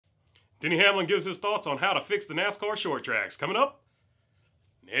Denny Hamlin gives his thoughts on how to fix the NASCAR short tracks. Coming up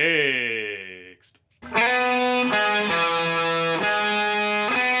next.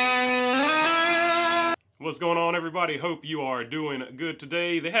 What's going on, everybody? Hope you are doing good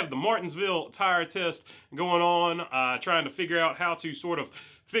today. They have the Martinsville tire test going on, trying to figure out how to sort of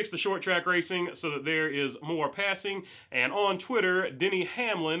fix the short track racing so that there is more passing. And on Twitter, Denny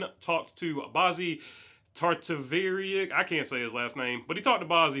Hamlin talked to Bazzi Tartaveric, I can't say his last name, but he talked to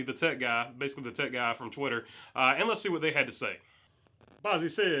Bazzi, the tech guy, basically the tech guy from Twitter, and let's see what they had to say. Bazzi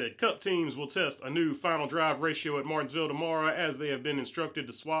said, Cup teams will test a new final drive ratio at Martinsville tomorrow as they have been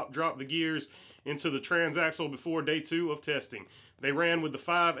instructed to drop the gears into the transaxle before day 2 of testing. They ran with the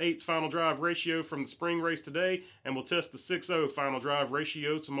 5/8 final drive ratio from the spring race today and will test the 6/0 final drive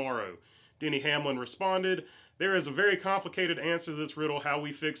ratio tomorrow. Denny Hamlin responded, there is a very complicated answer to this riddle, how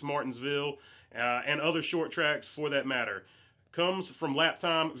we fix Martinsville and other short tracks for that matter. Comes from lap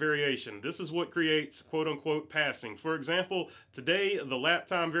time variation. This is what creates quote-unquote passing. For example, today the lap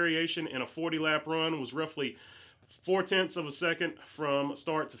time variation in a 40-lap run was roughly 0.4 of a second from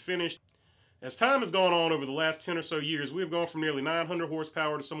start to finish. As time has gone on over the last 10 or so years, we have gone from nearly 900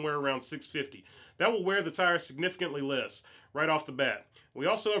 horsepower to somewhere around 650. That will wear the tires significantly less right off the bat. We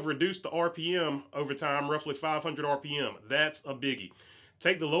also have reduced the RPM over time, roughly 500 RPM. That's a biggie.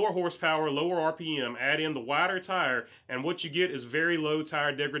 Take the lower horsepower, lower RPM, add in the wider tire, and what you get is very low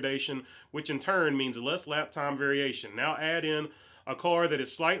tire degradation, which in turn means less lap time variation. Now add in a car that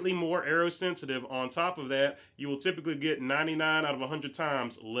is slightly more aerosensitive. On top of that, you will typically get 99 out of 100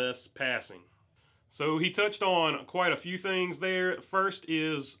 times less passing. So he touched on quite a few things there. First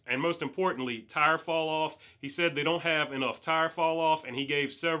is, and most importantly, tire fall off. He said they don't have enough tire fall off, and he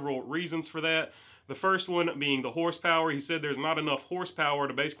gave several reasons for that. The first one being the horsepower. He said there's not enough horsepower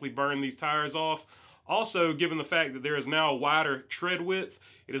to basically burn these tires off. Also, given the fact that there is now a wider tread width,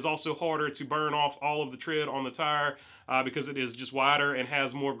 it is also harder to burn off all of the tread on the tire because it is just wider and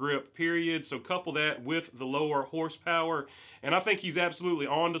has more grip, period. So couple that with the lower horsepower, and I think he's absolutely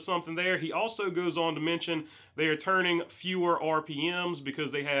on to something there. He also goes on to mention they are turning fewer RPMs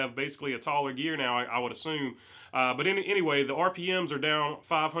because they have basically a taller gear now, I would assume. But anyway, the RPMs are down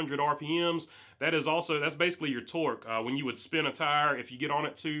 500 RPMs. That's basically your torque when you would spin a tire if you get on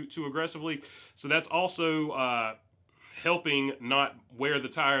it too aggressively. So that's also helping not wear the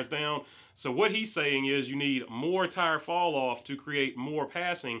tires down. So what he's saying is you need more tire fall off to create more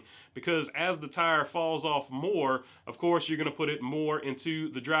passing, because as the tire falls off more, of course you're going to put it more into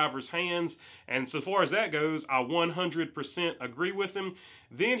the driver's hands. And so far as that goes, I 100% agree with him.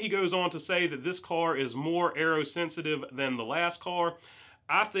 Then he goes on to say that this car is more aerosensitive than the last car.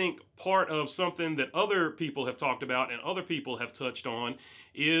 I think part of something that other people have talked about and other people have touched on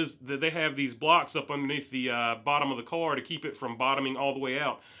is that they have these blocks up underneath the bottom of the car to keep it from bottoming all the way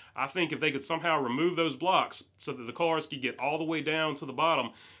out. I think if they could somehow remove those blocks so that the cars could get all the way down to the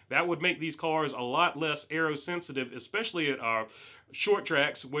bottom, that would make these cars a lot less aerosensitive, especially at short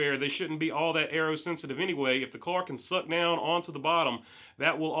tracks where they shouldn't be all that aerosensitive anyway. If the car can suck down onto the bottom,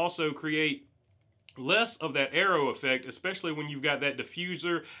 that will also create less of that aero effect, especially when you've got that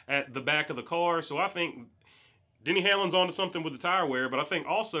diffuser at the back of the car. So I think Denny Hamlin's onto something with the tire wear, but I think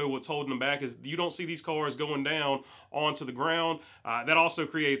also what's holding them back is you don't see these cars going down onto the ground. That also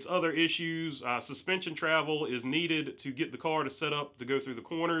creates other issues. Suspension travel is needed to get the car to set up to go through the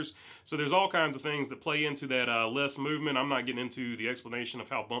corners. So there's all kinds of things that play into that less movement. I'm not getting into the explanation of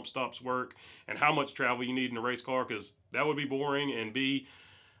how bump stops work and how much travel you need in a race car, because that would be boring, and B,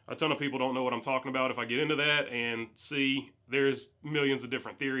 a ton of people don't know what I'm talking about if I get into that, and C, there's millions of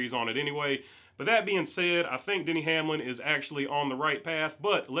different theories on it anyway. But that being said, I think Denny Hamlin is actually on the right path,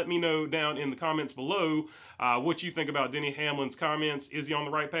 but let me know down in the comments below what you think about Denny Hamlin's comments. Is he on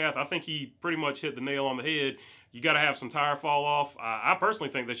the right path? I think he pretty much hit the nail on the head. You got to have some tire fall off. I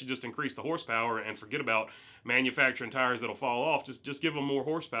personally think they should just increase the horsepower and forget about manufacturing tires that'll fall off. Just give them more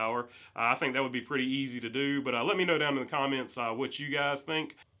horsepower. I think that would be pretty easy to do, but let me know down in the comments what you guys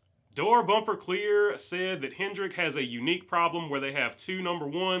think. Door Bumper Clear said that Hendrick has a unique problem where they have 2 number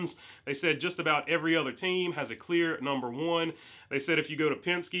 1s. They said just about every other team has a clear number 1. They said if you go to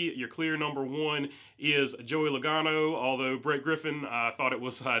Penske, your clear number 1 is Joey Logano, although Brett Griffin thought it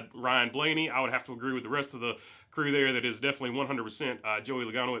was Ryan Blaney. I would have to agree with the rest of the crew there that is definitely 100% Joey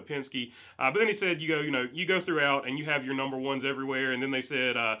Logano at Penske. But then he said you go throughout and you have your number 1s everywhere. And then they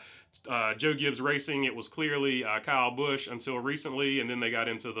said Joe Gibbs Racing, it was clearly Kyle Busch until recently, and then they got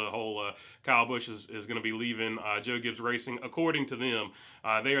into the whole Kyle Busch is going to be leaving Joe Gibbs Racing. According to them,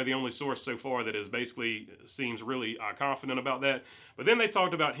 they are the only source so far that is basically seems really confident about that. But then they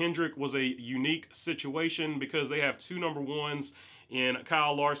talked about Hendrick was a unique situation because they have 2 number 1s in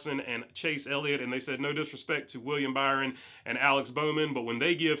Kyle Larson and Chase Elliott, and they said no disrespect to William Byron and Alex Bowman, but when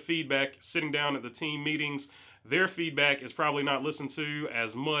they give feedback sitting down at the team meetings, their feedback is probably not listened to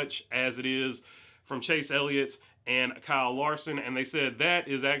as much as it is from Chase Elliott and Kyle Larson, and they said that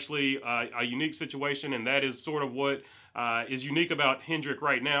is actually a unique situation, and that is sort of what is unique about Hendrick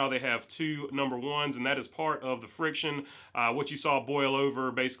right now. They have two number ones, and that is part of the friction, what you saw boil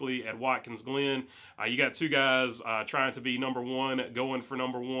over basically at Watkins Glen. You got two guys trying to be number one, going for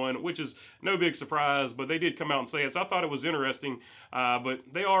number one, which is no big surprise, but they did come out and say it, so I thought it was interesting, but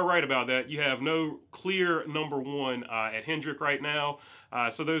they are right about that. You have no clear number one at Hendrick right now,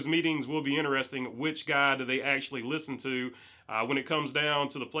 so those meetings will be interesting. Which guy do they actually listen to when it comes down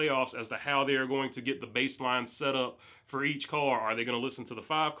to the playoffs as to how they are going to get the baseline set up for each car? Are they going to listen to the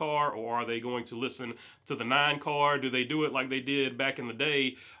 5 car, or are they going to listen to the 9 car? Do they do it like they did back in the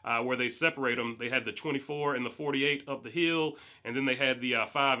day where they separate them? They had the 24 and the 48 up the hill, and then they had the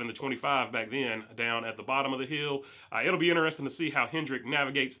 5 and the 25 back then down at the bottom of the hill. It'll be interesting to see how Hendrick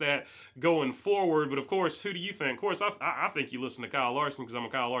navigates that going forward. But of course, who do you think? Of course, I think you listen to Kyle Larson because I'm a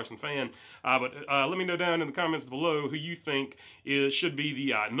Kyle Larson fan. But let me know down in the comments below who you think should be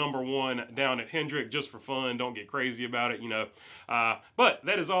the number one down at Hendrick, just for fun. Don't get crazy about it, you know. But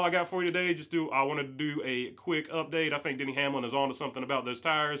that is all I got for you today. I wanted to do a quick update. I think Denny Hamlin is on to something about those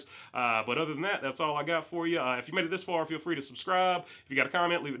tires. But other than that, that's all I got for you. If you made it this far, feel free to subscribe. If you got a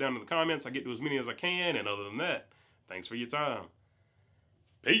comment, leave it down in the comments. I get to as many as I can. And other than that, thanks for your time.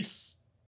 Peace.